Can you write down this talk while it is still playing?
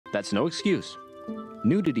That's no excuse.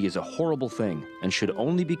 Nudity is a horrible thing and should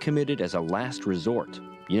only be committed as a last resort.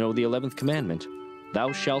 You know the 11th commandment,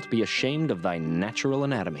 thou shalt be ashamed of thy natural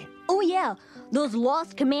anatomy. Oh yeah, those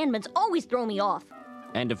lost commandments always throw me off.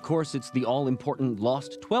 And of course, it's the all-important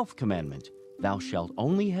lost 12th commandment, thou shalt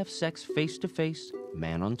only have sex face-to-face,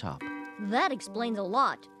 man on top. That explains a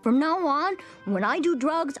lot. From now on, when I do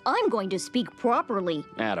drugs, I'm going to speak properly.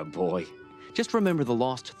 Attaboy. Just remember the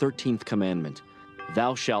lost 13th commandment.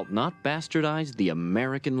 Thou shalt not bastardize the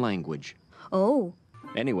American language. Oh.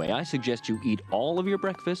 Anyway, I suggest you eat all of your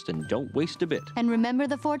breakfast and don't waste a bit. And remember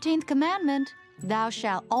the 14th commandment. Thou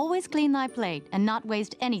shalt always clean thy plate and not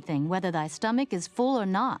waste anything, whether thy stomach is full or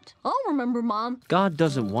not. I'll remember, Mom. God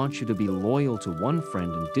doesn't want you to be loyal to one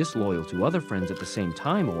friend and disloyal to other friends at the same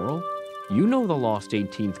time, Oral. You know the lost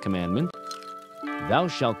 18th commandment. Thou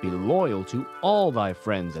shalt be loyal to all thy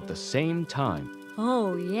friends at the same time.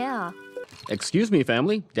 Oh, yeah. Excuse me,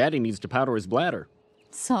 family. Daddy needs to powder his bladder.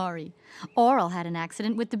 Sorry. Oral had an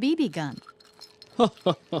accident with the BB gun.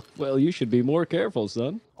 Well, you should be more careful,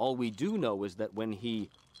 son. All we do know is that when he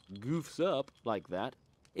goofs up like that,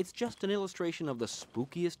 it's just an illustration of the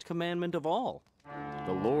spookiest commandment of all.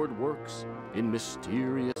 The Lord works in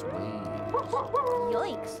mysterious ways.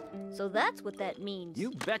 Yikes. So that's what that means.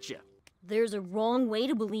 You betcha. There's a wrong way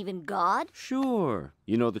to believe in God? Sure.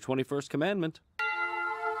 You know the 21st commandment.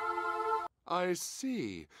 I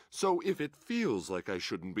see. So if it feels like I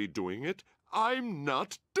shouldn't be doing it, I'm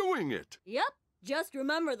not doing it. Yep. Just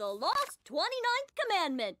remember the lost 29th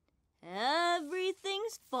commandment.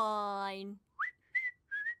 Everything's fine.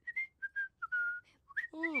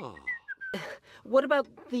 Oh. What about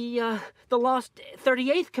the lost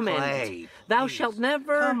 38th commandment? Clay, Thou please. shalt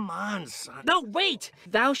never... Come on, son. No, wait!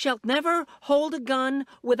 Thou shalt never hold a gun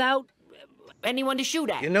without anyone to shoot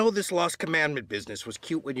at. You know this lost commandment business was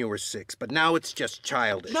cute when you were 6, but now it's just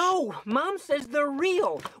childish. No! Mom says they're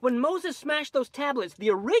real. When Moses smashed those tablets, the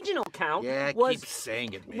original count Yeah, was... keep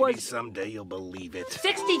saying it. Maybe was- someday you'll believe it.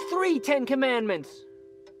 63 Ten Commandments.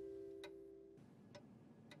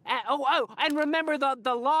 And remember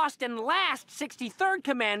the lost and last 63rd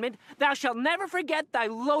commandment. Thou shalt never forget thy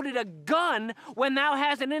loaded a gun when thou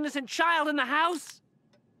hast an innocent child in the house.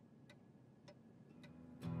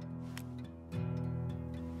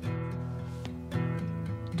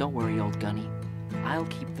 Don't worry, old Gunny. I'll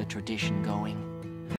keep the tradition going.